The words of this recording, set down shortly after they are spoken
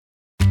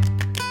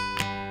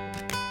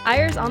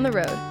Eyres on the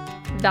Road,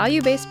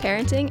 value-based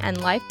parenting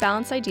and life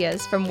balance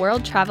ideas from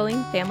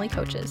world-traveling family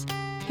coaches.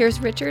 Here's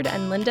Richard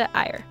and Linda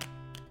Eyre.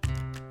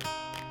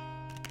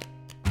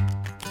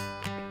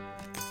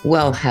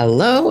 Well,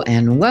 hello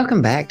and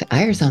welcome back to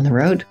Eyres on the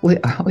Road.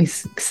 We're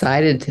always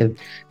excited to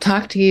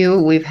talk to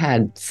you. We've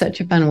had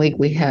such a fun week.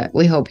 We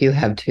hope you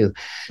have too.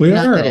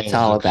 Not that it's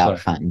all about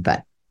fun,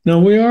 but no,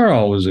 we are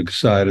always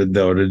excited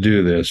though to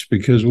do this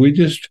because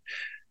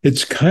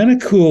it's kind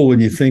of cool when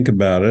you think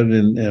about it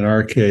in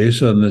our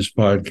case on this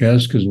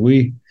podcast, because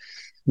we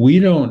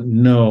don't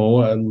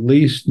know at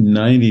least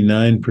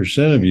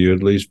 99% of you,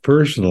 at least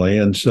personally.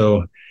 And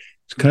so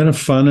it's kind of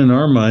fun in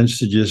our minds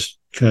to just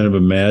kind of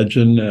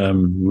imagine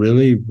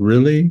really,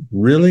 really,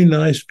 really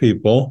nice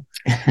people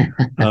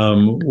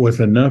with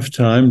enough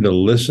time to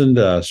listen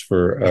to us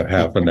for a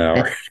half an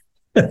hour.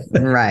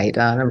 Right,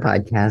 on our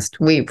podcast.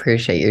 We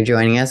appreciate you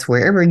joining us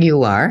wherever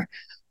you are.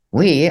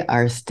 We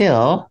are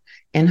still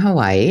in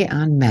Hawaii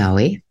on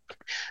Maui.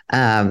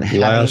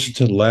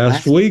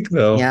 Last week,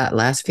 though. Yeah,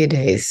 last few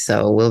days.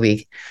 So we'll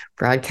be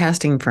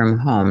broadcasting from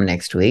home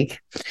next week.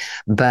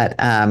 But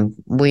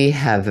we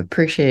have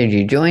appreciated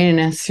you joining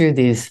us through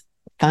these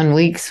fun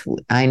weeks.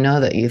 I know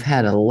that you've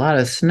had a lot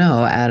of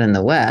snow out in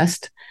the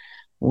West.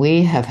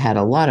 We have had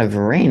a lot of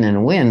rain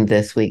and wind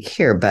this week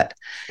here, but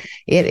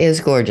it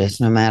is gorgeous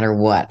no matter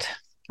what,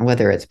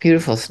 whether it's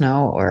beautiful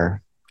snow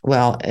or,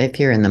 well, if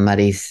you're in the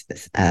muddy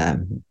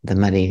zone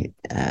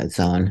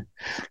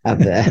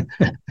of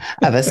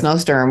a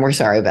snowstorm, we're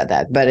sorry about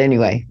that. But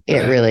anyway,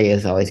 it really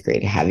is always great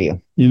to have you.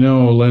 You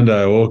know, Linda,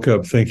 I woke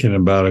up thinking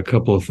about a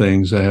couple of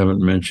things I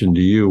haven't mentioned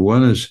to you.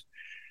 One is,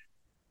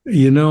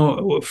 you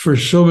know, for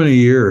so many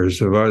years,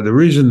 the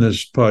reason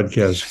this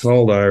podcast is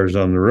called Eyres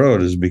on the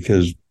Road is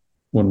because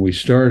when we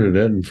started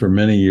it, and for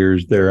many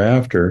years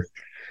thereafter,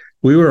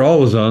 we were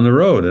always on the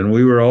road, and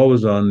we were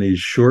always on these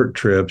short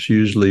trips,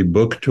 usually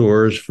book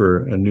tours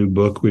for a new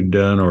book we'd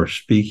done or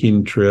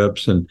speaking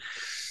trips. And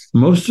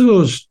most of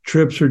those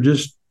trips are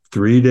just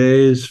 3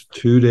 days,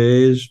 2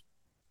 days,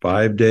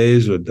 5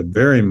 days at the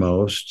very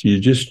most. You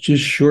just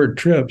short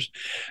trips.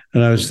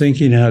 And I was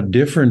thinking how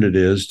different it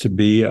is to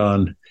be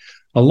on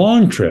a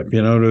long trip,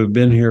 you know, to have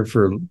been here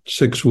for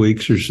 6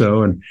 weeks or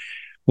so. And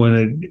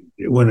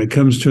when it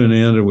comes to an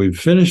end and we've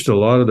finished a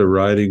lot of the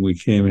writing we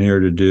came here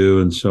to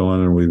do and so on,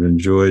 and we've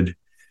enjoyed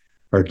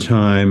our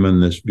time in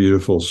this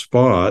beautiful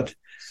spot,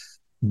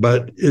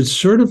 but it's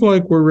sort of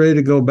like we're ready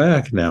to go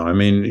back now. I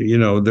mean, you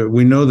know,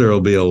 we know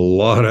there'll be a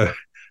lot of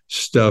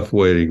stuff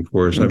waiting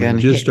for us. I mean,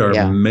 just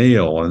our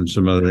mail and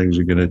some other things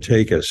are going to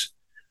take us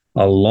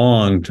a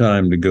long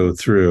time to go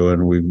through.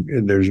 And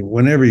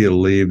whenever you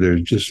leave,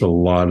 there's just a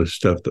lot of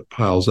stuff that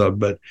piles up.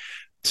 But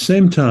at the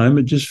same time,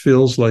 it just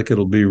feels like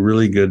it'll be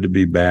really good to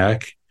be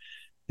back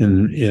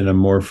in a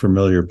more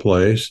familiar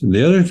place. And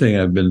the other thing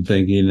I've been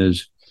thinking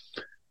is,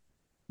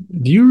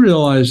 do you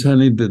realize,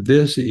 honey, that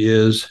this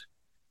is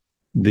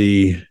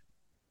the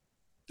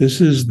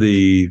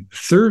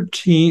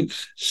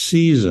 13th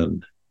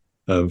season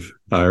of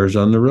Eyres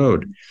on the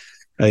Road?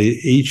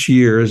 Each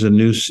year is a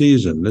new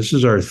season. This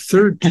is our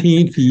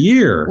 13th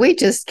year. We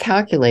just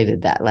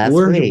calculated that last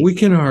week. We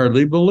can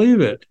hardly believe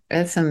it.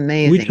 That's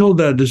amazing. We told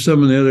that to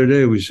someone the other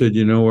day. We said,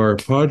 you know, our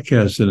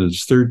podcast in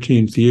its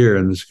 13th year.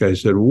 And this guy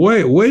said,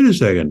 wait a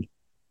second.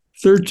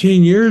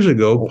 13 years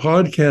ago,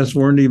 podcasts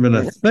weren't even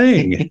a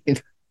thing.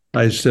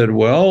 I said,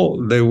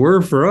 well, they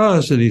were for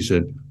us. And he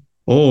said,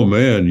 oh,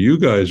 man, you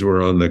guys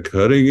were on the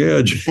cutting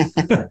edge.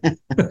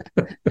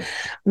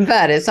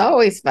 But it's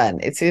always fun.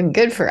 It's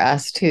good for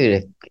us,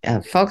 too,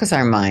 to focus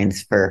our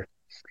minds for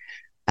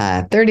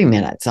 30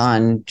 minutes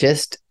on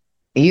just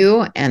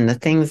you and the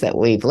things that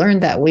we've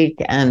learned that week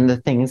and the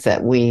things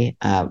that we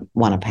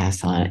want to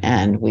pass on.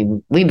 And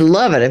we'd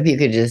love it if you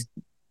could just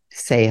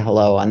say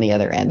hello on the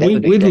other end.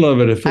 We'd love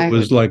it if it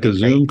was like a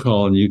Zoom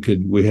call and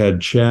we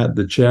had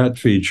the chat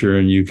feature,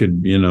 and you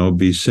could, you know,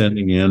 be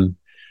sending in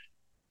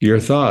your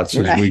thoughts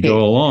as we go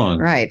along.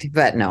 Right.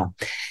 But no.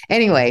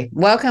 Anyway,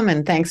 welcome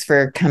and thanks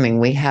for coming.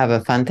 We have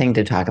a fun thing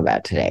to talk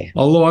about today.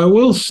 Although I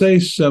will say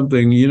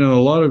something, you know,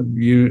 a lot of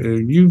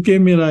you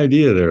gave me an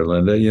idea there,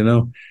 Linda. You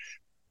know,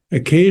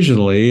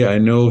 occasionally I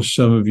know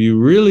some of you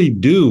really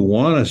do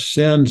want to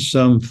send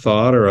some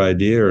thought or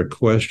idea or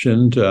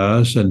question to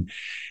us. And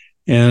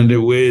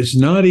it's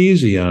not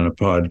easy on a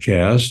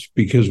podcast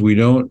because we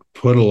don't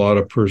put a lot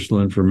of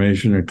personal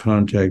information or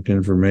contact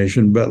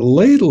information. But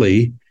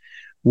lately,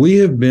 we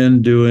have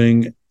been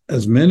doing,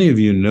 as many of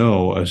you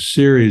know, a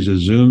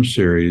Zoom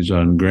series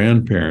on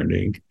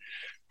grandparenting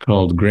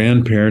called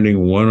Grandparenting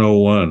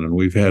 101. And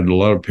we've had a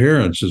lot of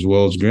parents as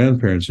well as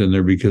grandparents in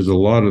there because a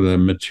lot of the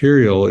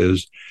material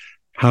is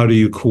how do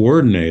you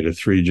coordinate a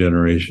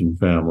 3-generation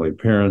family?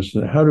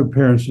 How do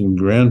parents and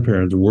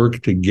grandparents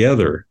work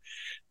together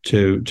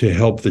to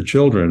help the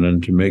children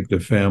and to make the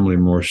family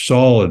more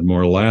solid,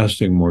 more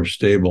lasting, more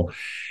stable?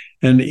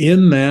 And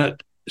in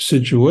that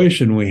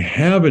situation, we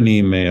have an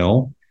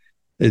email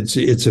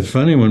It's a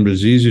funny one, but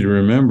it's easy to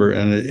remember,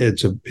 and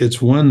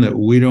it's one that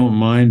we don't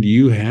mind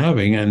you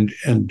having,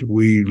 and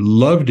we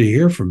love to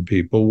hear from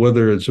people,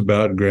 whether it's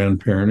about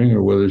grandparenting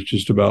or whether it's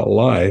just about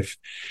life.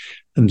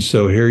 And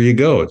so here you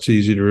go. It's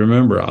easy to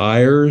remember.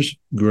 Eyres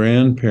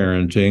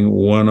Grandparenting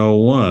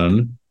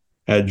 101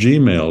 at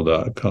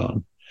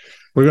gmail.com.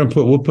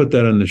 We'll put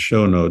that in the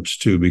show notes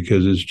too,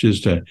 because it's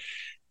just a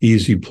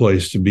easy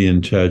place to be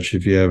in touch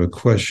if you have a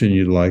question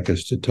you'd like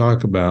us to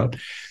talk about.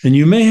 And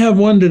you may have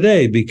one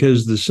today,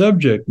 because the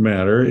subject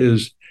matter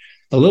is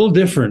a little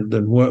different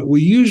than what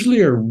we usually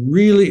are.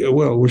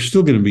 We're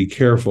still going to be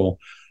careful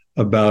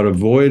about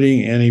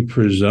avoiding any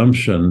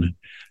presumption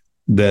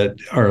that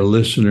our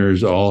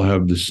listeners all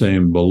have the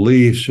same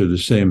beliefs or the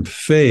same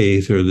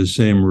faith or the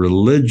same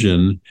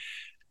religion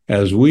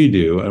as we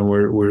do, and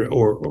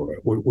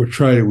we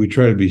try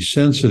to be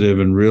sensitive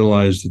and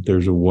realize that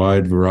there's a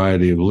wide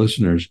variety of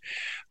listeners.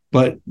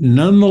 But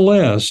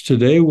nonetheless,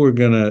 today we're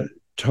going to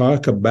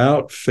talk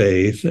about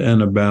faith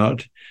and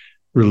about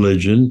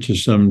religion to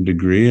some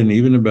degree, and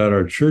even about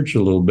our church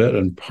a little bit.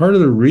 And part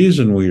of the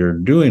reason we are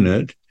doing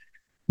it,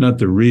 not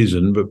the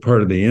reason, but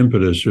part of the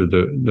impetus or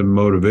the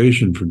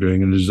motivation for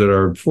doing it, is that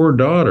our 4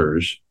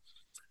 daughters,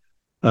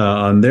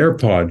 on their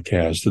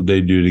podcast that they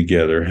do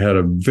together, had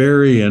a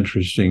very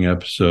interesting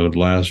episode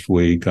last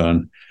week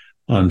on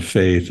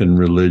faith and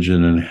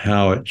religion and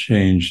how it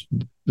changed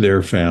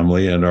their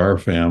family and our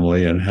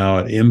family, and how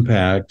it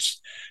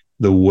impacts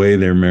the way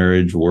their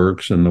marriage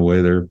works and the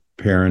way their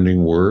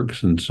parenting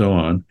works and so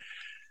on.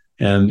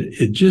 And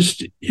it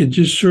just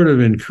sort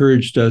of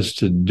encouraged us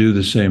to do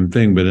the same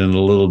thing, but in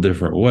a little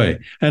different way.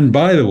 And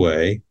by the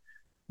way,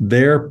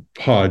 their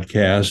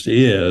podcast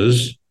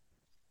is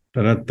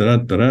In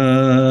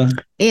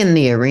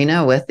the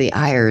Arena with the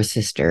Eyres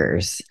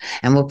sisters,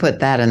 and we'll put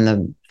that in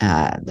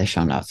the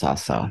show notes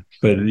also.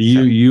 But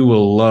you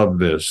will love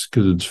this,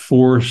 because it's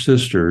 4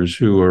 sisters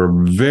who are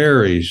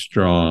very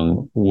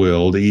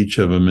strong-willed, each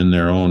of them in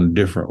their own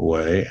different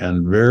way,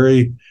 and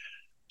very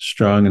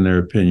strong in their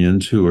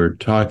opinions, who are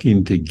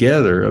talking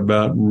together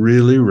about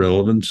really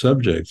relevant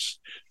subjects.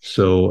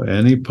 So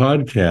any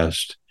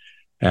podcast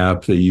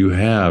app that you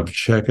have,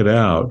 check it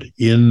out,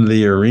 In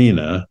the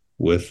Arena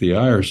with the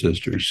Eyres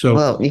sisters. So,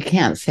 well, you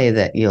can't say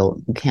that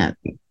you can't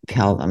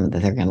tell them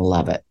that they're going to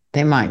love it.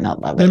 They might not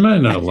love it. They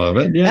might not love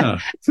it. Yeah.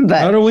 But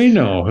how do we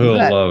know who'll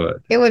love it?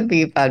 It would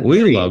be fun.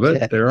 We love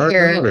it. There are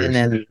daughters. And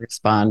then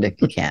respond if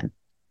you can.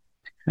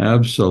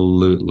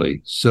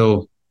 Absolutely.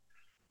 So,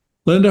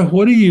 Linda,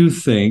 what do you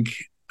think?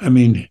 I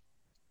mean,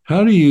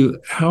 how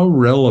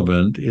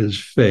relevant is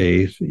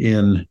faith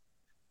in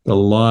the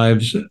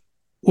lives?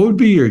 What would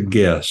be your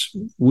guess?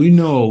 We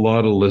know a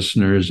lot of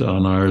listeners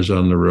on Eyres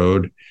on the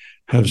Road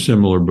have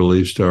similar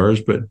beliefs to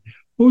ours, but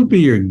what would be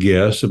your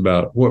guess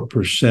about what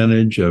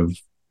percentage of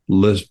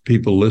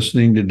people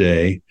listening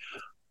today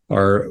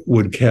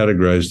would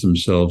categorize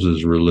themselves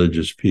as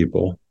religious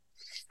people?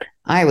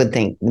 I would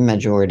think the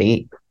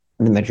majority.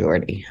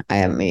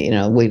 I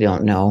mean, we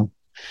don't know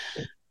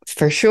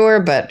for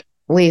sure, but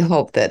we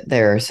hope that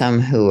there are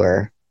some who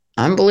are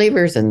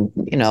unbelievers and,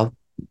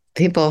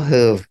 people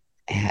who've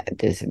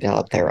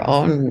developed their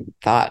own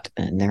thought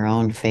and their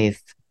own faith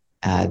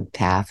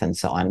path and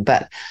so on.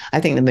 But I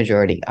think the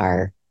majority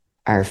are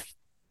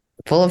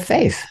full of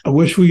faith. I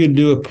wish we could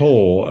do a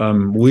poll.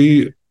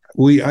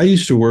 I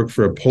used to work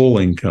for a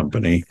polling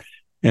company,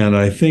 and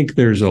I think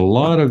there's a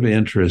lot of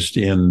interest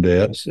in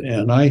this.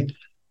 And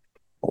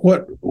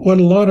what a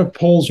lot of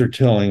polls are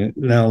telling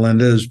now,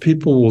 Linda, is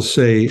people will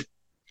say,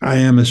 I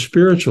am a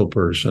spiritual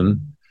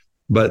person,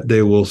 but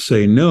they will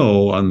say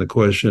no on the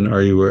question,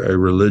 are you a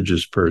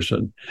religious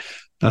person?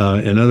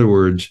 In other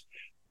words,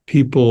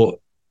 people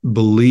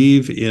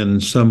believe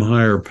in some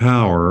higher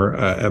power.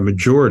 The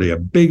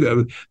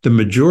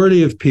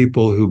majority of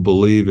people who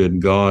believe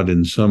in God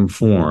in some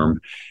form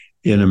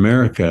in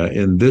America,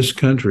 in this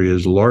country,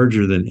 is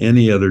larger than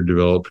any other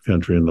developed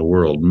country in the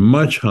world,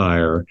 much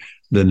higher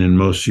than in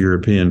most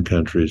European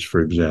countries,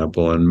 for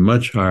example, and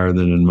much higher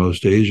than in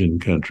most Asian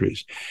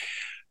countries.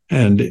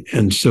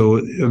 And so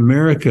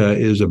America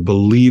is a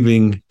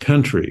believing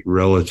country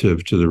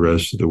relative to the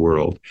rest of the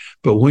world.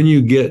 But when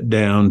you get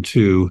down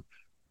to,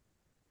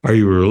 are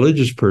you a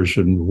religious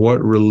person?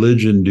 What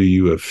religion do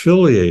you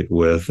affiliate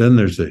with? Then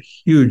there's a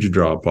huge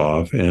drop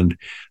off. And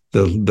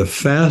the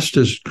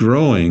fastest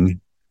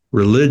growing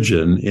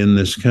religion in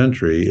this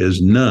country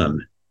is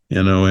none,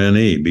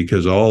 N-O-N-E,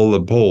 because all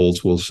the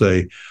polls will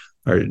say,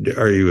 are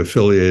you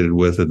affiliated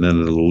with? And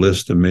then it'll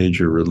list the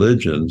major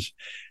religions.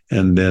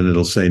 And then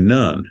it'll say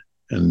none.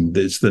 And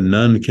it's the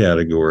none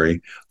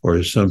category, or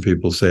as some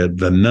people say it,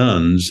 the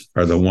nuns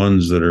are the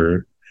ones that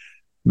are,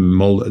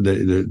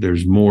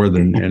 there's more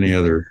than any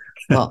other.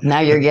 Well,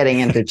 now you're getting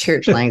into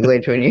church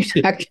language when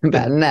you're talking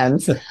about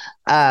nuns.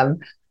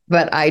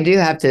 But I do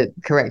have to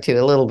correct you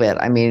a little bit.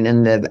 I mean,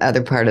 in the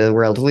other part of the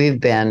world, we've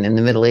been in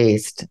the Middle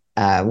East,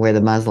 where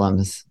the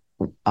Muslims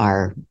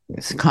are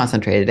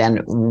concentrated.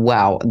 And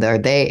wow, are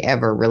they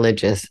ever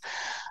religious?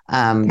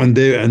 And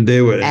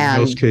they would, in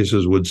most and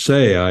cases, would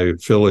say, "I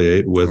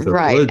affiliate with a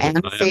right, religion.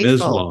 and I am faithful.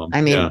 Islam."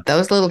 I mean, Yeah.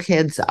 those little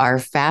kids are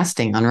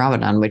fasting on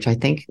Ramadan, which I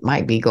think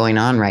might be going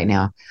on right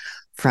now,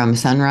 from I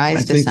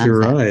sunrise to think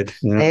you're sunset. right.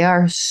 Yeah. They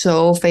are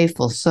so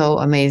faithful, so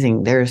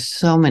amazing. There's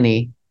so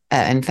many.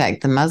 In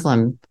fact, the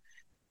Muslim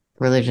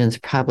religion's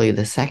probably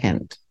the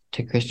second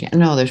to Christian.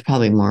 No, there's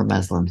probably more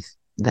Muslims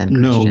than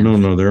No, Christians.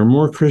 no. There are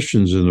more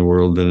Christians in the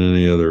world than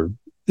any other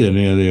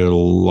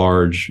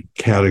large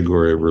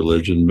category of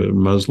religion, but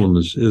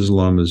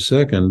Islam is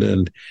second.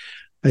 And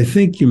I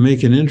think you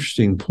make an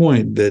interesting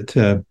point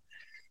that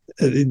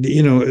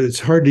it's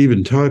hard to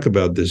even talk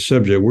about this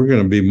subject. We're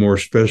going to be more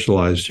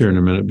specialized here in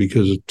a minute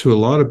because to a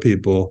lot of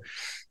people,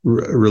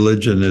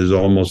 religion is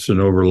almost an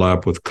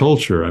overlap with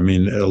culture. I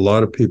mean, a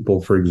lot of people,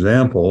 for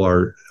example,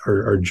 are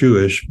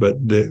Jewish, but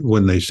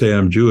when they say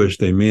I'm Jewish,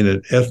 they mean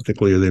it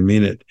ethnically, or they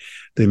mean it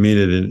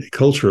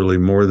culturally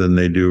more than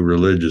they do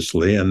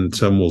religiously. And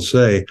some will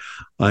say,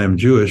 I am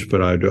Jewish,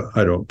 but I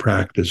don't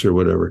practice or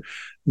whatever.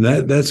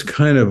 That's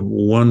kind of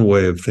one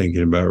way of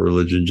thinking about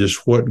religion.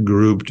 Just what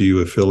group do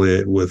you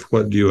affiliate with?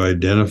 What do you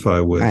identify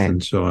with? Right.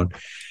 And so on.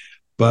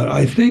 But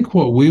I think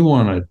what we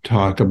want to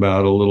talk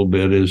about a little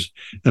bit is,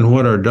 and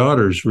what our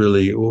daughters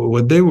really,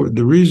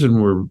 the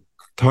reason we're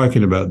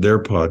talking about their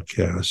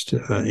podcast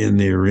in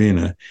the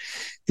arena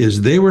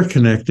is they were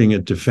connecting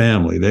it to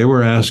family. They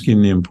were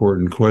asking the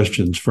important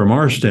questions from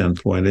our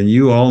standpoint. And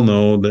you all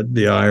know that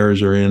the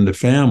Ayers are into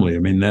family. I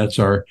mean, that's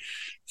our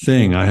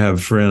thing. I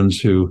have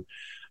friends who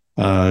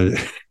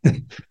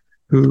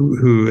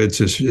it's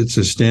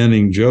a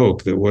standing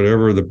joke that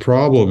whatever the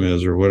problem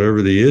is or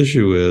whatever the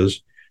issue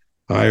is,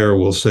 Ayer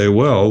will say,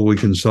 well, we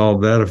can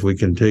solve that if we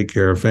can take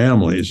care of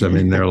families. I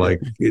mean, they're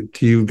like,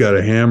 you've got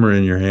a hammer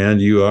in your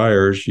hand, you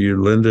Ayers, you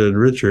Linda and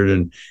Richard,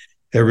 and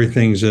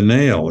everything's a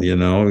nail,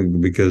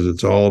 because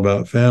it's all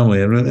about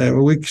family.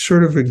 And we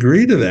sort of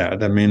agree to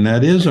that. I mean,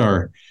 that is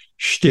our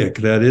shtick.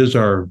 That is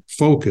our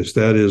focus.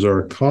 That is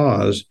our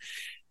cause.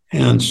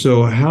 And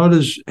so how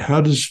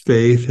does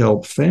faith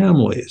help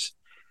families?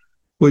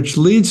 Which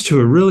leads to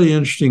a really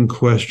interesting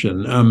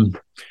question.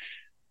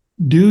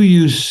 Do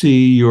you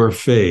see your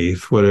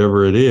faith,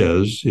 whatever it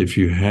is, if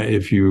you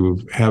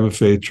have a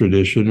faith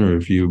tradition, or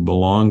if you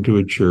belong to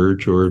a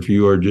church, or if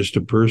you are just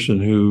a person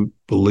who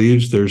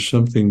believes there's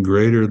something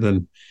greater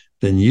than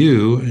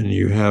you, and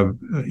you have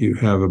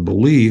a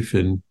belief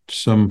in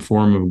some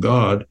form of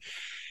God,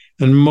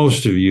 and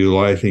most of you,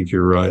 I think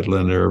you're right,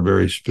 Linda, are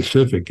very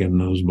specific in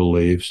those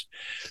beliefs.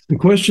 The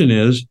question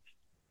is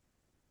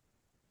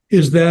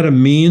that a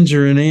means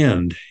or an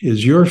end?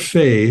 Is your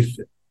faith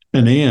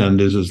an end?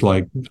 Is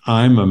like,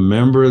 I'm a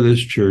member of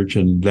this church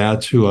and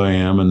that's who I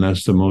am, and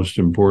that's the most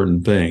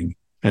important thing.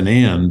 An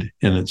end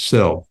in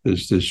itself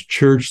is this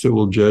church that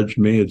will judge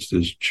me. It's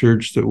this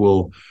church that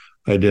will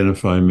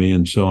identify me,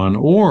 and so on.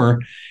 Or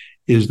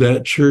is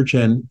that church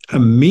a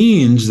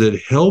means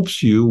that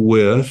helps you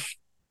with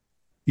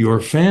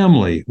your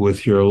family,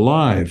 with your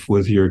life,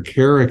 with your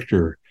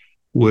character,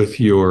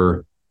 with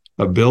your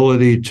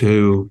ability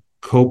to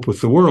cope with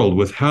the world,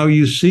 with how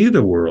you see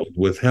the world,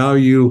 with how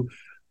you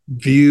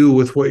view,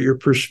 with what your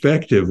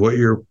perspective, what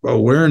your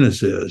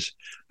awareness is,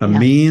 a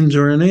means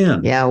or an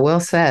end? Yeah,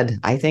 well said.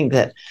 I think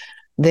that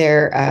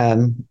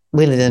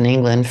we lived in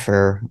England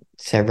for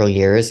several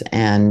years,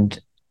 and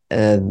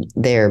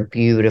they're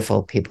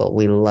beautiful people.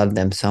 We love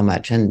them so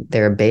much. And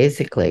they're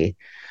basically,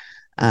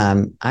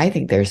 I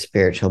think they're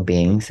spiritual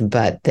beings,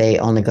 but they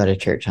only go to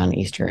church on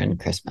Easter and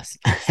Christmas.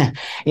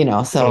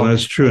 So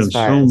that's true in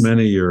so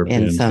many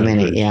European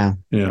countries.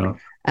 Yeah.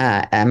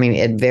 I mean,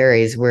 it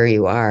varies where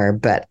you are,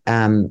 but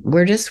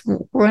we're just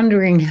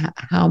wondering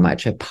how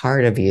much a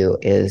part of you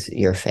is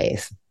your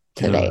faith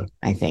today,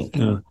 I think.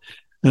 Yeah.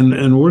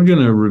 And we're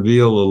going to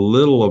reveal a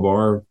little of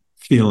our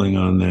feeling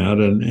on that,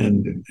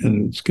 and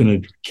it's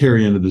going to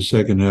carry into the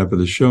second half of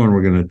the show, and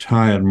we're going to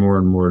tie it more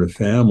and more to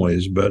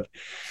families. But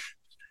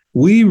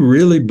we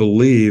really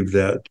believe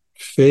that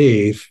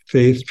faith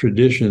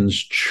traditions,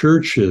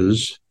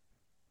 churches,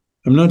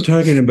 I'm not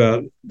talking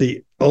about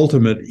the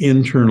ultimate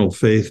internal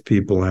faith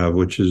people have,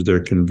 which is their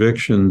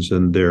convictions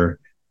and their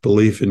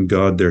belief in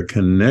God, their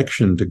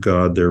connection to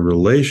God, their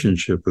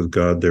relationship with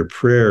God, their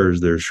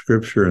prayers, their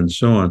scripture, and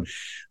so on.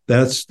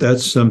 That's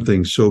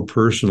something so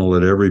personal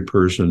that every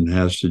person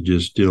has to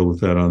just deal with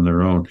that on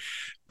their own.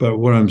 But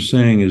what I'm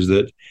saying is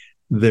that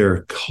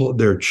their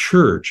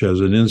church as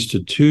an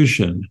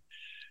institution,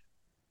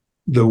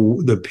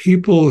 the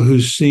people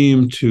who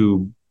seem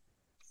to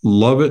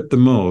love it the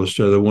most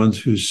are the ones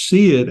who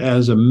see it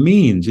as a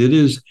means. It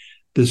is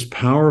this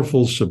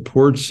powerful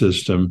support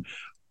system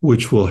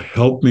which will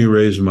help me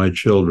raise my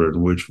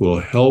children, which will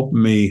help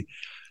me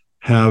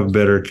have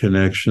better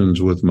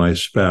connections with my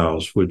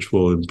spouse, which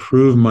will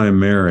improve my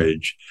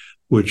marriage,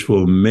 which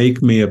will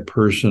make me a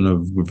person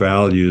of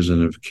values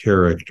and of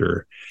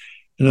character.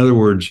 In other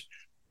words,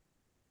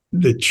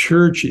 the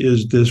church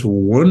is this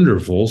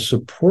wonderful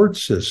support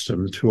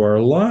system to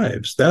our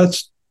lives.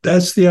 That's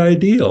the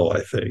ideal,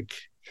 I think.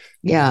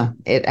 Yeah,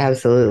 it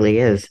absolutely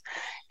is.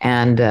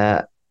 And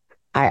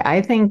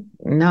I think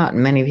not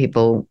many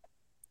people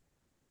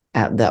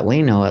that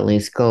we know at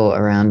least go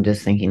around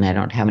just thinking I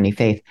don't have any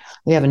faith.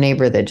 We have a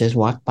neighbor that just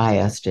walked by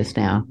us just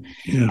now,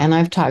 and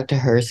I've talked to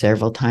her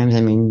several times.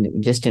 I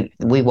mean,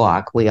 we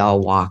all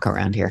walk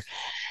around here,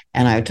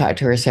 and I've talked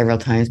to her several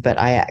times. But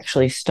I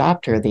actually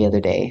stopped her the other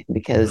day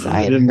because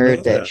I had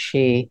heard that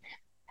she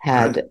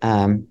had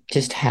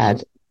just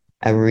had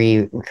a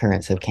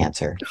recurrence of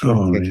cancer. She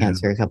went through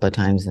cancer a couple of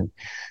times,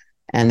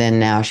 and then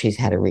now she's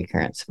had a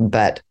recurrence.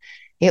 But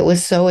it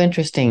was so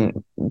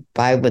interesting.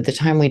 By the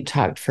time we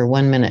talked for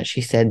 1 minute,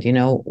 she said, "You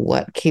know,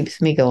 what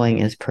keeps me going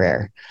is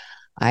prayer.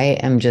 I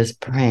am just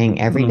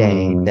praying every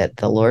day that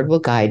the Lord will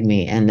guide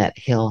me and that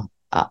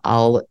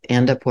I'll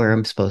end up where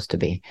I'm supposed to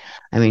be."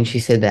 I mean, she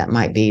said that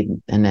might be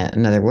in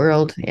another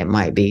world. It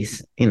might be,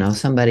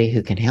 somebody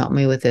who can help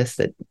me with this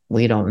that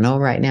we don't know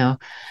right now.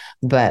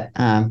 But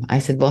I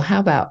said, well,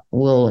 how about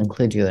we'll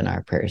include you in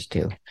our prayers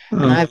too?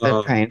 And I've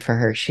been praying for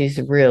her. She's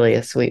really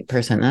a sweet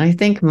person. And I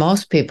think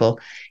most people,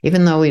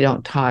 even though we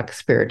don't talk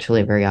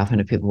spiritually very often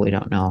to people we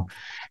don't know,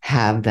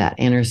 have that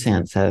inner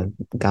sense of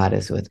God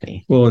is with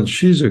me. Well, and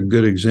she's a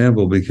good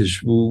example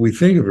because we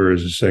think of her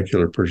as a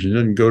secular person. She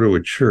doesn't go to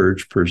a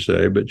church per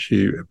se, but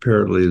she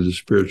apparently is a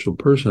spiritual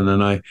person.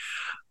 And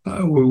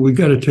we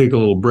got to take a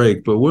little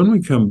break. But when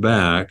we come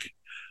back,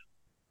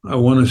 I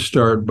want to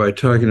start by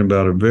talking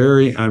about I'm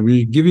going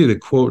to give you the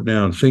quote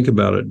now and think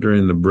about it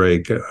during the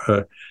break.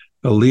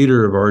 A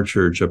leader of our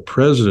church, a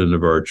president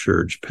of our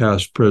church,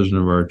 past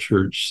president of our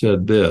church,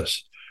 said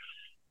this: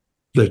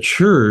 "The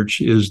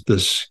church is the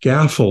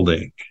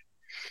scaffolding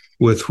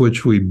with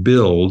which we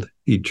build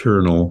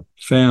eternal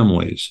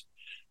families."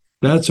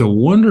 That's a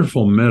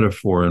wonderful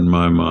metaphor in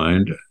my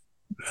mind.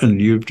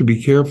 And you have to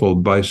be careful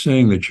by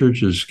saying the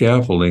church is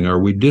scaffolding. Are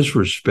we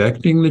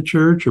disrespecting the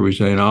church? Are we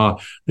saying,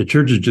 the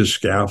church is just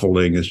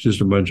scaffolding? It's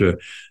just a bunch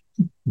of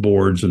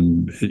boards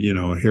and,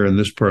 here in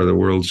this part of the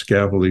world,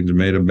 scaffolding is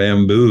made of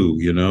bamboo,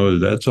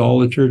 that's all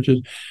the church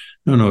is?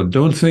 No,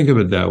 don't think of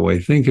it that way.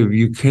 Think of,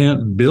 you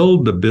can't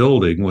build the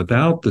building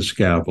without the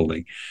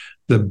scaffolding.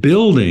 The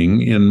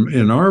building,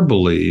 in our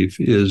belief,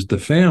 is the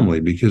family,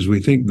 because we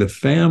think the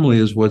family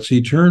is what's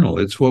eternal.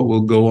 It's what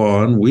will go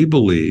on, we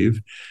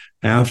believe,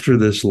 after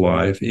this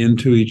life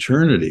into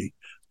eternity.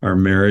 Our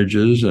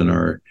marriages and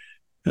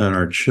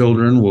our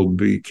children will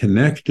be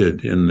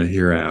connected in the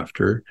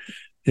hereafter.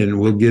 And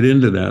we'll get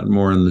into that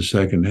more in the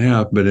second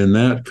half. But in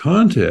that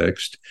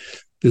context,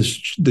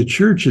 the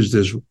church is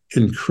this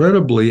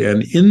incredibly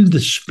and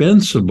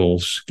indispensable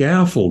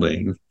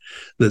scaffolding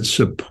that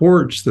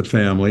supports the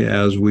family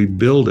as we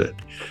build it.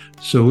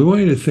 So we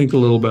want you to think a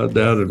little about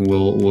that, and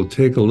we'll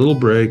take a little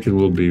break, and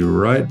we'll be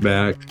right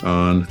back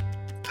on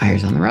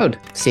Eyres on the Road.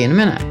 See you in a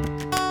minute.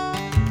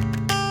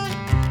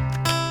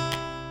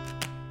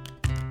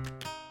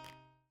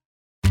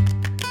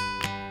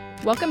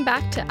 Welcome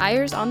back to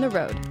Eyres on the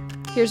Road.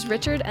 Here's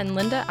Richard and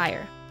Linda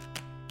Eyre.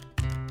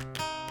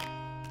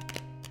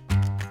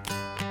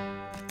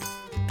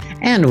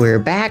 And we're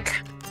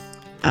back.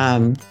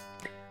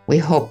 We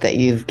hope that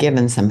you've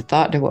given some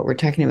thought to what we're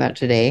talking about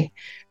today.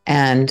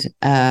 And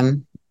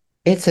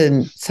it's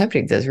a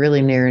subject that's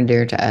really near and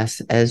dear to us,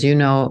 as you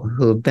know,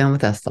 who have been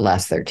with us the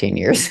last 13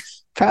 years.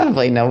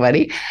 Probably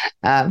nobody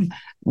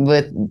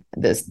with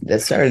this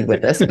that started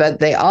with us, but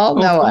they all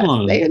know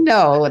us. They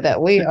know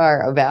that we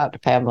are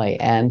about family,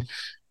 and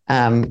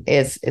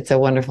it's a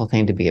wonderful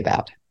thing to be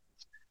about.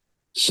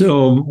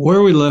 So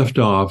where we left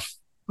off,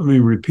 let me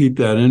repeat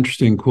that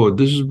interesting quote.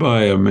 This is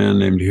by a man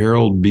named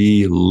Harold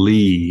B.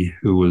 Lee,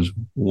 who was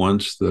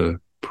once the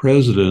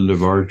president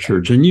of our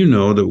church. And you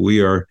know that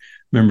we are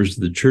members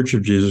of the Church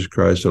of Jesus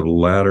Christ of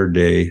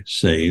Latter-day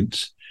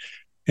Saints.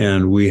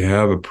 And we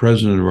have a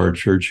president of our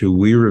church who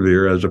we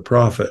revere as a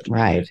prophet.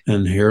 Right.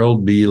 And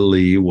Harold B.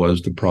 Lee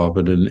was the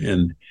prophet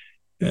and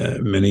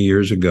many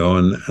years ago.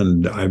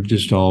 And I've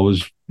just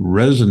always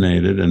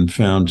resonated and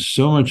found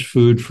so much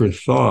food for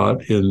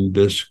thought in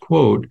this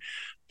quote: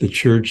 "The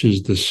church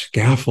is the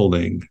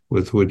scaffolding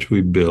with which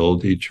we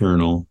build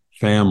eternal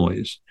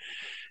families."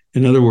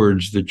 In other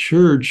words, the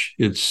church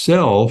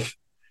itself,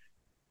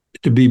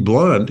 to be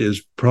blunt,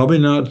 is probably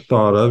not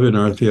thought of in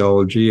our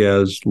theology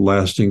as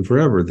lasting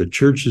forever. The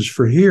church is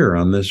for here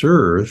on this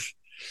earth.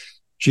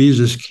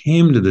 Jesus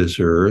came to this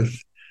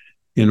earth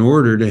in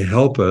order to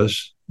help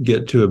us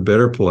get to a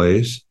better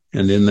place.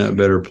 And in that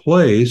better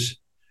place,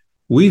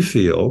 we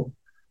feel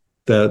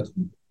that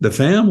the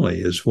family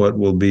is what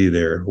will be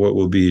there, what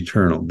will be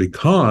eternal,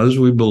 because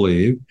we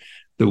believe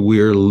that we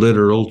are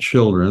literal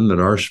children, that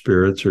our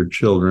spirits are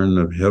children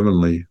of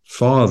Heavenly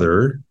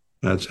Father.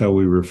 That's how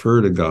we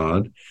refer to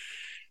God.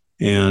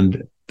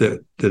 And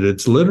that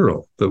it's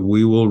literal, that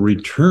we will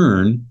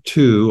return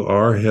to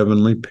our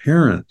heavenly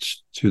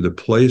parents, to the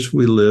place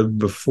we lived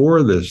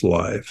before this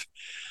life.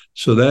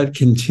 So that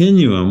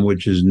continuum,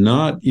 which is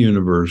not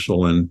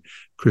universal in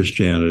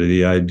Christianity,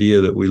 the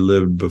idea that we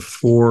lived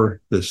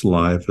before this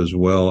life as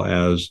well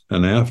as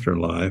an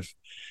afterlife.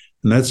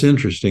 And that's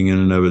interesting in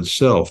and of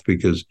itself,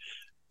 because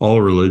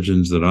all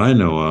religions that I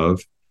know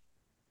of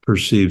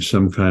perceive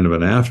some kind of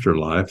an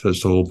afterlife.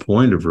 That's the whole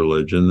point of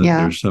religion, that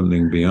there's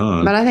something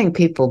beyond. But I think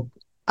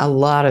a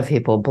lot of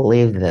people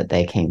believe that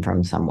they came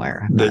from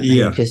somewhere. They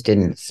just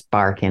didn't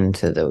spark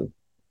into the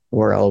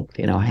world,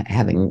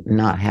 having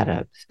not had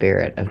a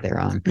spirit of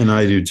their own. And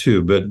I do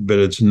too, but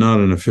it's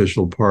not an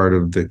official part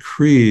of the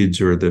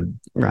creeds or the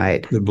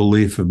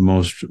belief of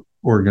most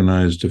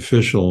organized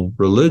official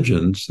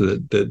religions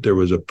that there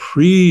was a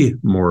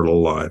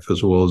pre-mortal life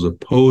as well as a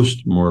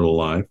post-mortal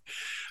life.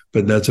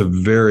 But that's a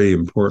very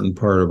important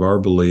part of our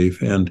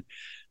belief. And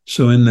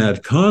so in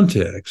that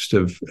context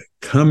of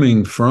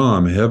coming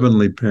from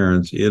heavenly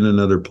parents in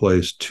another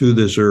place to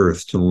this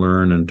earth to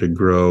learn and to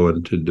grow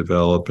and to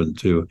develop and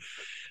to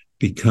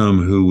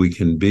become who we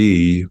can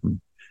be,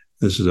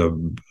 this is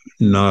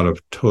not a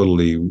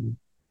totally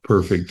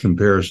perfect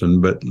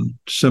comparison, but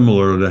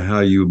similar to how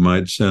you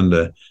might send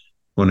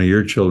one of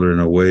your children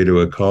away to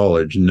a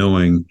college,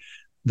 knowing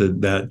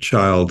that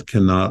child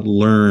cannot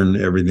learn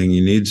everything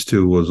he needs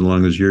to as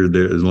long as you're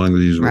there, as long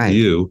as he's with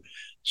you.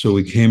 So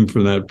we came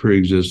from that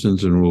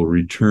pre-existence and will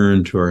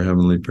return to our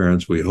heavenly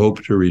parents. We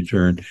hope to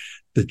return.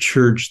 The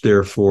church,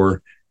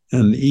 therefore,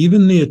 and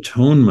even the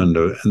atonement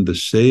and the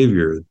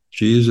Savior,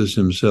 Jesus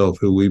himself,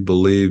 who we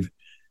believe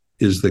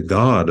is the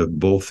God of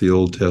both the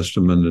Old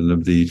Testament and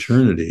of the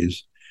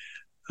eternities.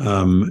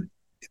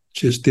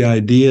 Just the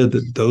idea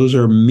that those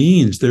are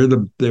means. They're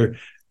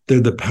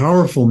the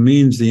powerful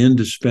means, the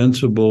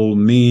indispensable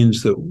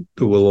means that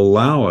will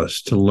allow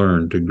us to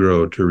learn, to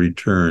grow, to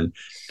return,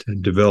 to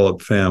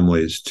develop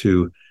families,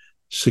 to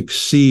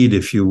succeed,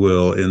 if you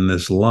will, in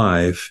this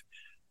life,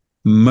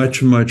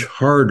 much, much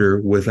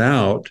harder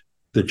without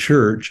the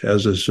church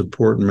as a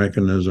support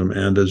mechanism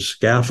and as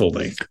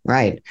scaffolding.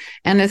 Right.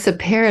 And it's a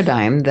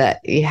paradigm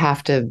that you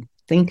have to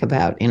think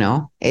about,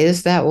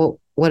 is that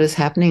what is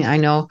happening? I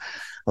know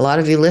a lot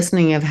of you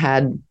listening have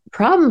had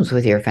problems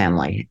with your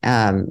family,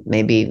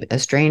 maybe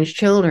estranged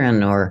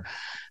children or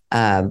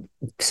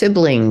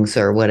siblings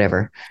or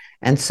whatever.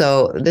 And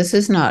so this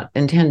is not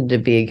intended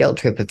to be a guilt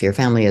trip if your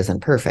family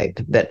isn't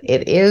perfect, but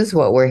it is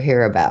what we're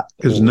here about.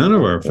 Because none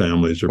of our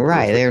families are perfect.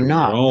 Right. They're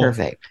not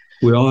perfect.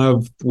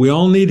 We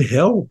all need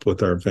help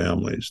with our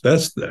families.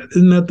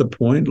 Isn't that the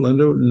point,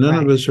 Linda?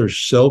 None of us are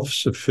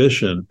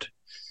self-sufficient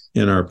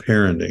in our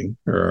parenting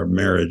or our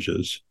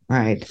marriages.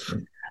 Right.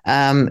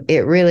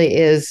 It really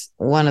is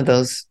one of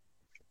those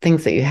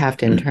things that you have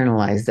to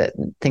internalize, that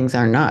things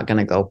are not going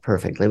to go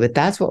perfectly, but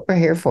that's what we're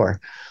here for.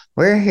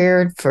 We're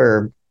here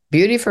for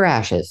beauty for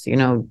ashes,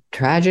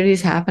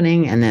 tragedies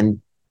happening and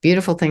then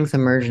beautiful things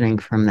emerging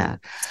from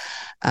that.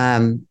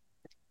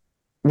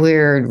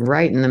 We're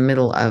right in the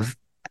middle of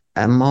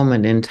a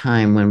moment in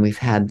time when we've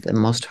had the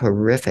most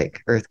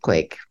horrific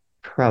earthquake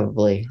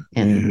probably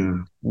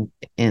in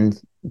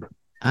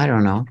I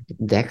don't know,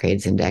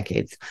 decades and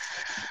decades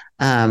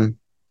in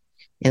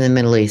the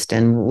Middle East.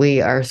 And we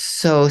are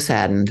so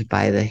saddened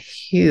by the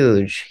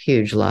huge,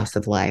 huge loss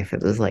of life.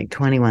 It was like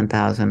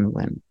 21,000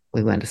 when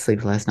we went to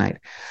sleep last night.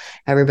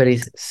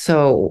 Everybody's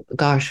so,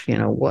 gosh,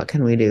 what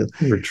can we do?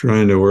 We're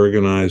trying to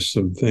organize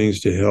some things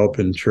to help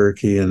in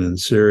Turkey and in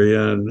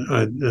Syria,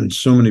 and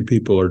so many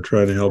people are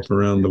trying to help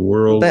around the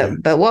world.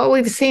 But what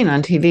we've seen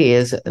on TV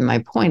is, my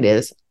point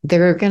is,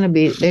 there's going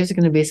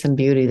to be some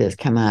beauty that's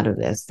come out of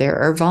this. There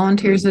are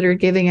volunteers that are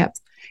giving up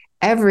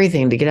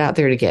everything to get out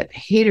there to get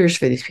heaters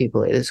for these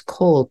people. It is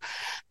cold.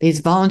 These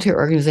volunteer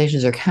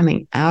organizations are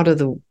coming out of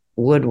the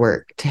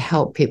woodwork to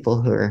help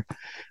people who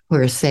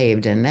are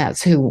saved, and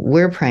that's who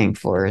we're praying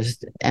for,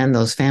 and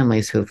those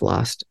families who've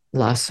lost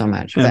so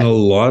much. And a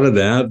lot of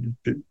that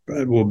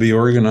will be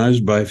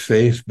organized by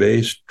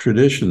faith-based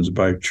traditions,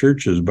 by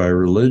churches, by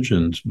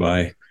religions,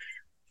 by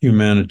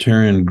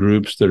humanitarian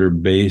groups that are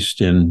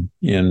based in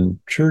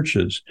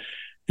churches,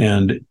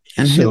 and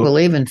who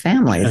believe in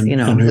families,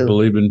 and who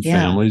believe in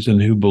families,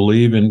 and who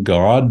believe in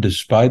God,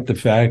 despite the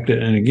fact that,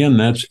 and again,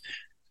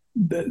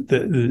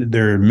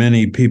 there are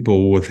many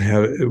people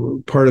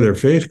part of their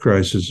faith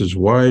crisis is,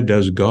 why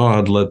does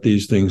God let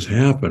these things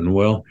happen?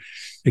 Well,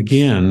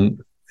 again,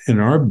 in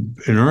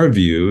our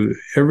view,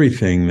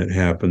 everything that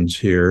happens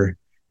here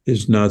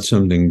is not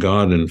something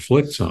God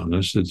inflicts on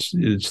us.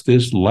 It's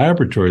this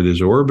laboratory,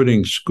 this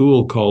orbiting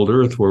school called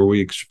Earth, where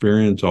we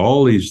experience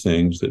all these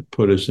things that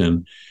put us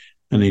in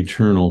an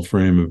eternal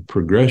frame of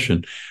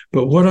progression.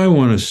 But what I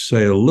want to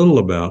say a little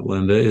about,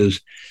 Linda,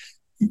 is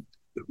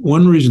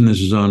one reason this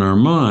is on our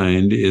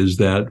mind is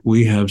that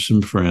we have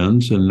some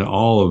friends, and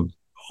all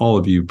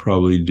of you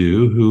probably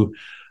do, who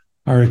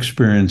are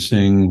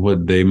experiencing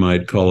what they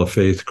might call a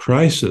faith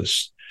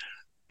crisis.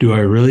 Do I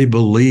really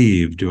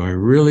believe? Do I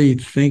really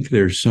think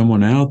there's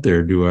someone out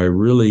there? Do I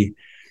really,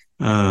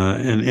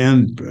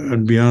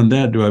 and beyond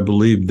that, do I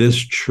believe this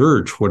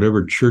church,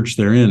 whatever church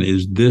they're in,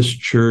 is this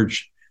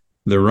church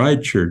the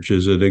right church?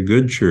 Is it a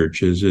good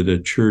church? Is it a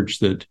church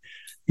that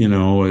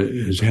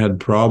has had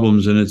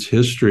problems in its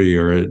history,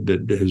 or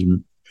that has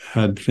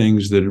had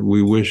things that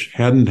we wish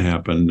hadn't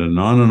happened, and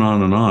on and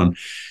on and on.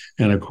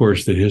 And of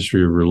course, the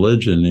history of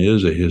religion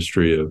is a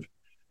history of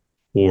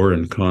war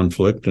and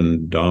conflict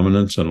and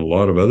dominance and a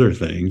lot of other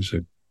things,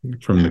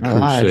 from the A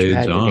lot of Crusades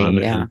tragedy, on.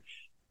 yeah.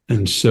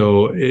 And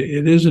so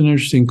it is an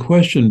interesting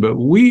question, but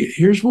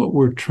here's what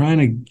we're trying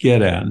to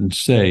get at and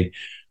say.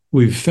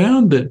 We've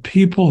found that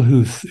people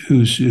who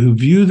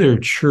view their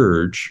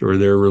church or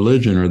their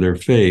religion or their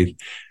faith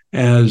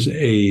as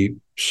a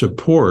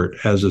support,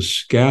 as a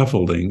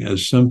scaffolding,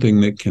 as something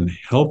that can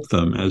help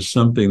them, as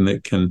something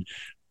that can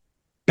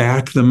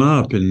back them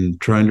up in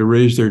trying to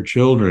raise their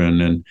children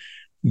and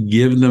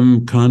give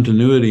them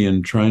continuity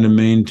in trying to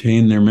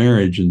maintain their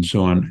marriage and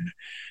so on.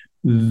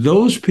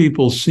 Those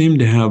people seem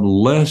to have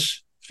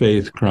less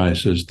faith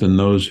crisis than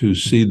those who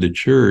see the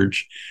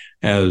church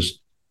as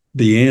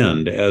the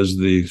end, as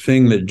the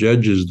thing that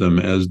judges them,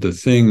 as the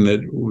thing that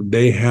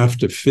they have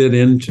to fit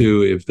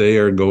into if they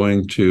are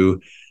going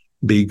to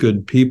be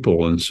good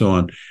people and so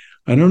on.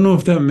 I don't know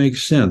if that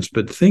makes sense,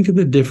 but think of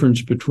the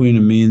difference between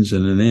a means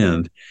and an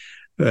end.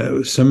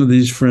 Some of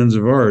these friends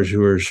of ours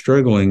who are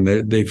struggling,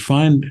 they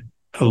find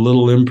a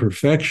little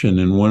imperfection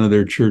in one of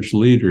their church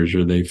leaders,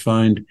 or they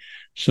find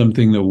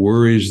something that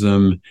worries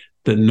them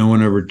that no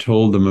one ever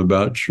told them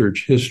about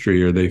church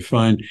history, or they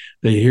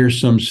hear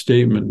some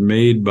statement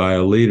made by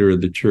a leader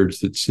of the church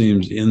that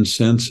seems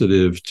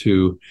insensitive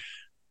to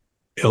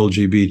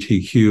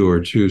LGBTQ or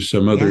to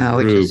some other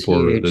group,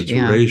 or that's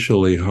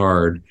racially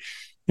hard.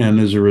 And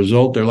as a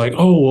result, they're like,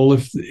 oh, well,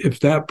 if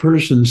that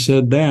person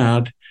said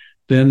that,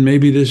 then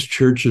maybe this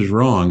church is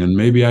wrong and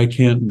maybe I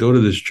can't go to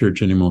this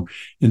church anymore.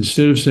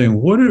 Instead of saying,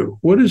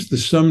 what is the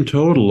sum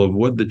total of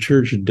what the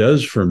church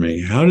does for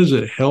me? How does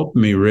it help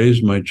me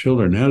raise my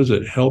children? How does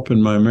it help in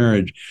my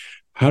marriage?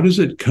 How does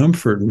it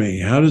comfort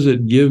me? How does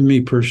it give me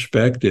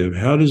perspective?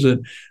 How does it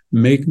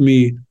make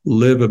me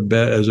live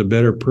as a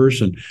better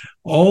person?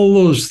 All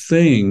those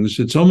things,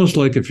 it's almost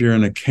like if you're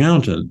an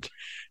accountant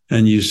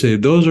and you say,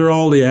 those are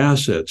all the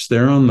assets.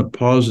 They're on the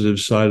positive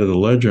side of the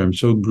ledger. I'm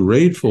so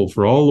grateful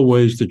for all the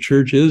ways the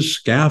church is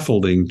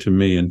scaffolding to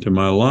me and to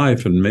my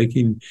life and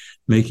making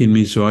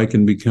me so I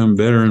can become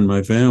better in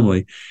my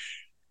family.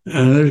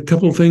 And there's a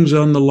couple of things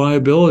on the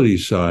liability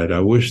side. I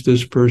wish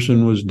this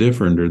person was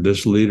different, or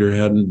this leader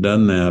hadn't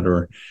done that,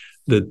 or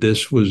that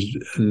this was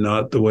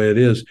not the way it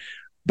is.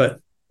 But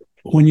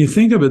when you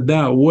think of it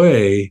that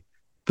way,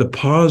 the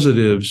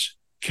positives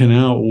can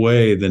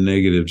outweigh the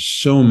negatives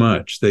so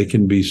much. They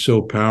can be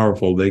so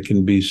powerful. They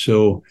can be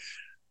so,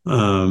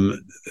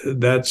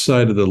 that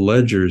side of the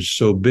ledger is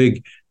so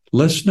big.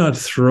 Let's not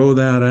throw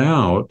that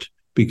out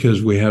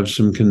because we have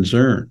some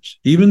concerns,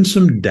 even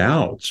some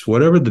doubts,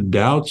 whatever the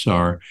doubts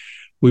are.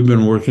 We've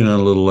been working on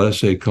a little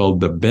essay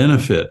called The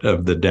Benefit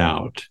of the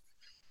Doubt.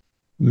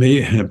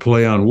 May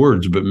play on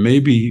words, but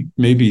maybe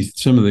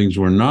some of the things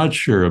we're not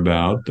sure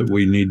about that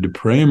we need to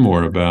pray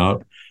more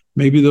about,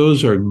 maybe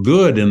those are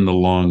good in the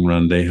long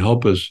run. They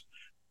help us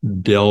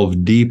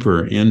delve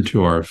deeper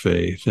into our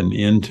faith and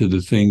into the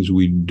things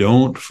we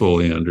don't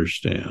fully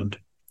understand.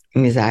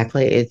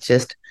 Exactly. It's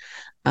just,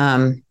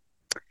 I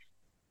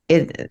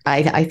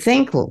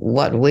think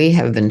what we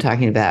have been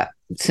talking about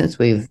since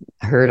we've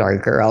heard our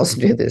girls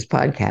do this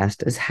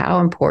podcast is how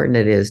important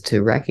it is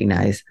to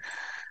recognize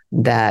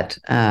that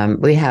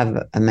we have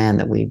a man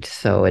that we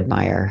so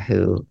admire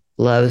who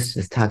loves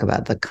to talk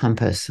about the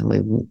compass, and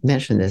we've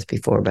mentioned this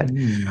before, but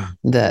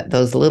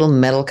those little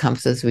metal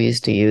compasses we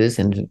used to use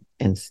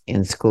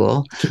in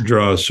school to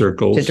draw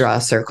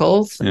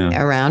circles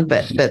around,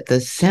 but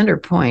the center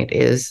point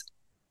is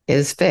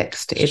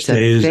fixed. It's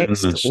a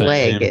fixed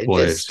leg. It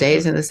just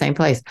stays in the same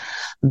place,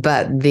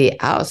 but the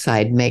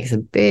outside makes a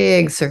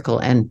big circle,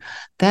 and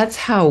that's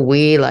how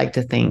we like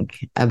to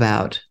think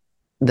about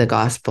the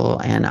gospel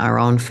and our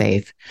own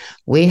faith.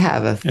 We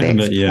have a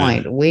fixed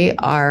point. We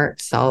are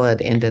solid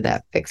into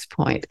that fixed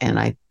point. And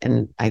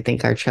I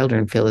think our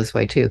children feel this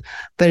way too.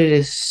 But it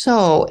is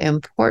so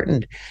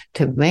important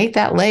to make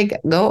that leg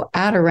go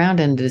out around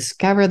and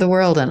discover the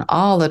world and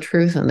all the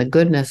truth and the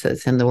goodness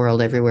that's in the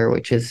world everywhere,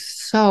 which is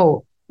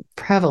so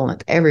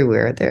prevalent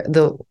everywhere.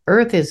 The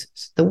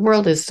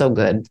world is so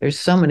good. There's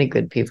so many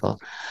good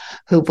people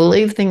who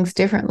believe things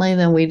differently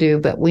than we do,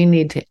 but we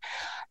need to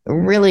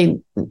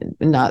really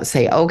not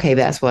say, okay,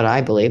 that's what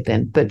I believe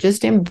then, but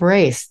just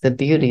embrace the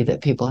beauty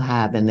that people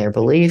have in their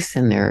beliefs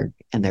and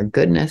their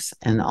goodness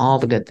and all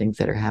the good things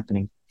that are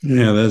happening.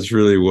 Yeah, that's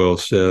really well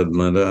said,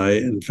 Linda.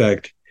 In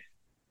fact,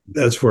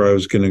 that's where I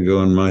was going to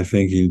go in my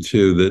thinking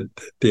too, that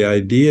the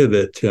idea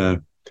that,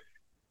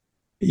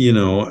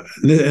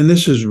 and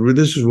this is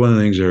one of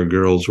the things our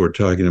girls were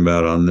talking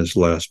about on this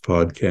last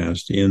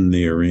podcast in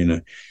the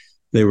arena.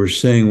 They were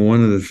saying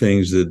one of the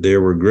things that they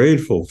were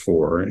grateful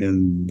for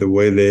in the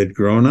way they had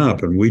grown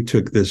up, and we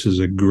took this as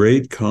a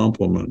great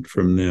compliment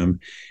from them,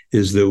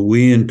 is that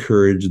we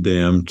encourage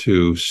them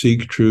to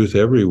seek truth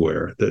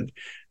everywhere,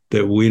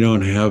 that we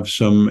don't have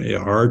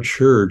our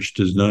church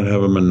does not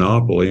have a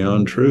monopoly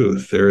on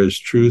truth. There is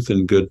truth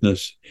and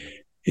goodness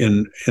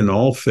in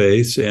all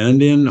faiths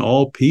and in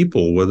all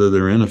people, whether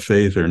they're in a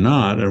faith or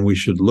not, and we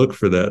should look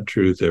for that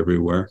truth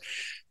everywhere.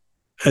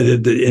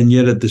 And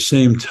yet at the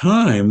same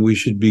time, we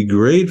should be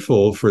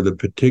grateful for the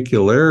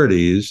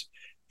particularities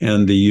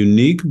and the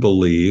unique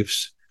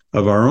beliefs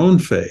of our own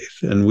faith.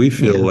 And we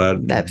feel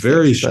that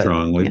very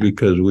strongly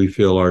because we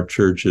feel our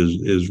church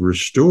is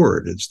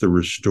restored. It's the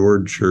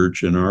restored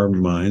church in our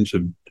minds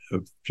of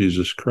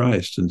Jesus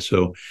Christ. And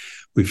so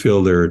we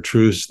feel there are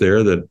truths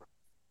there that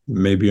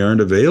maybe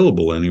aren't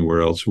available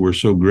anywhere else. We're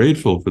so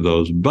grateful for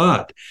those,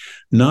 but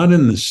not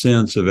in the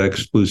sense of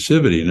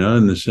exclusivity, not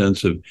in the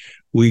sense of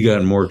we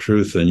got more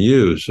truth than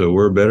you, so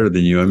we're better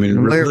than you. I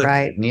mean, we're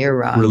right and you're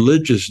wrong.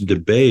 Religious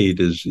debate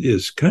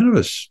is kind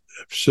of a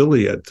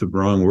silly, it's the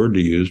wrong word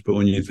to use, but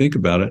when you think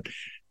about it,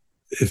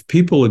 if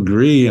people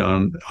agree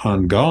on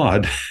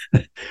God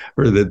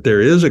or that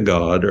there is a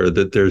God or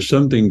that there's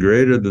something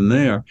greater than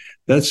they are,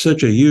 that's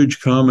such a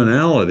huge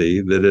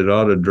commonality that it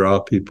ought to draw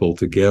people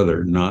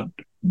together, not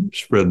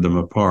spread them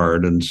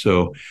apart. And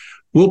so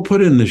we'll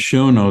put in the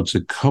show notes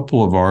a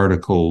couple of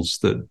articles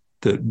that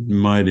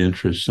might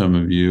interest some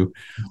of you.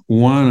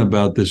 One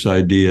about this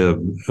idea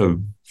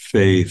of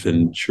faith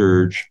and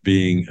church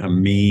being a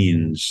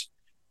means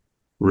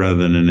rather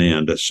than an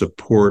end, a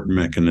support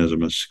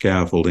mechanism, a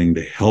scaffolding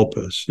to help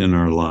us in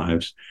our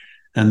lives.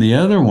 And the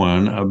other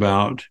one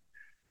about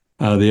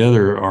the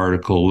other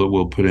article that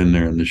we'll put in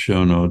there in the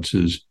show notes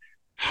is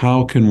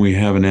how can we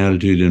have an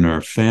attitude in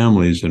our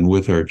families and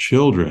with our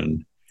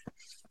children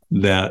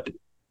that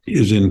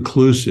is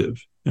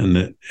inclusive and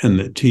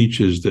that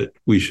teaches that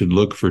we should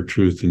look for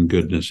truth and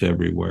goodness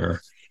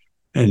everywhere,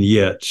 and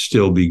yet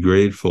still be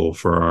grateful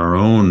for our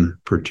own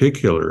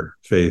particular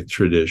faith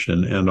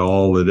tradition and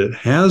all that it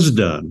has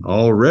done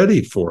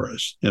already for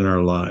us in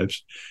our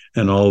lives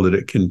and all that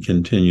it can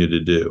continue to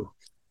do.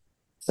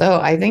 So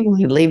I think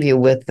we leave you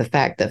with the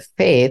fact that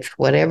faith,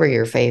 whatever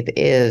your faith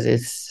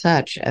is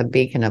such a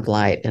beacon of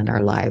light in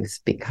our lives,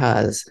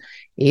 because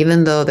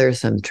even though there's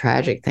some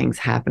tragic things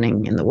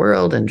happening in the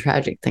world and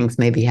tragic things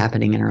may be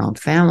happening in our own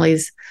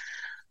families,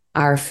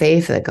 our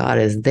faith that God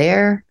is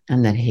there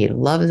and that he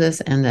loves us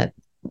and that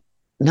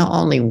not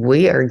only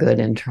we are good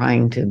in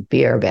trying to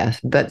be our best,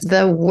 but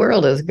the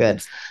world is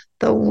good.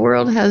 The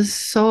world has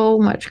so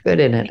much good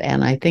in it.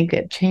 And I think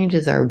it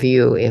changes our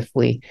view if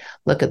we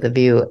look at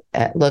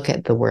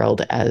the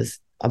world as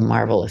a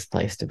marvelous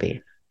place to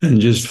be.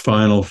 And just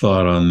final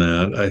thought on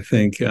that. I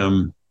think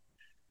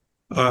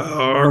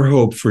our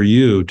hope for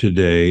you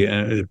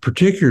today,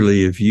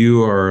 particularly if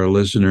you are a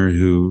listener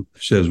who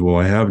says, well,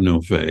 I have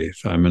no faith,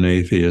 I'm an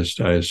atheist,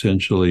 I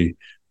essentially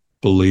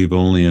believe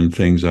only in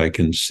things I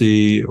can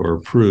see or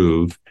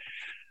prove,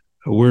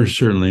 we're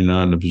certainly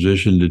not in a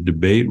position to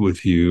debate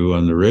with you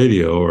on the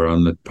radio or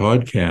on the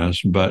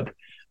podcast, but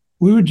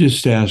we would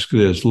just ask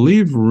this: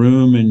 leave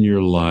room in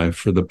your life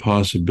for the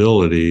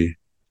possibility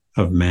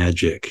of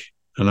magic.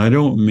 And I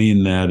don't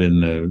mean that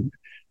in the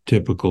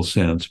typical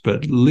sense,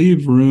 but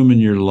leave room in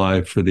your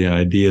life for the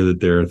idea that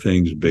there are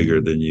things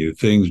bigger than you,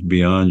 things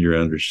beyond your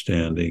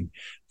understanding,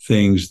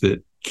 things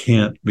that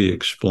can't be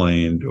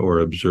explained or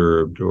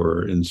observed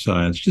or in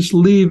science. Just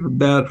leave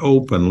that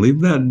open, leave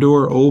that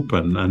door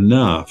open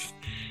enough,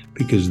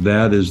 because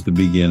that is the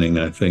beginning,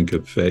 I think,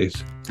 of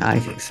faith. I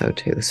think so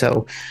too.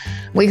 So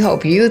we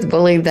hope you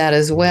believe that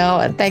as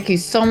well. And thank you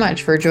so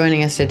much for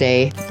joining us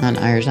today on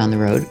Eyres on the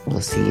Road.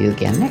 We'll see you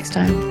again next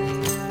time.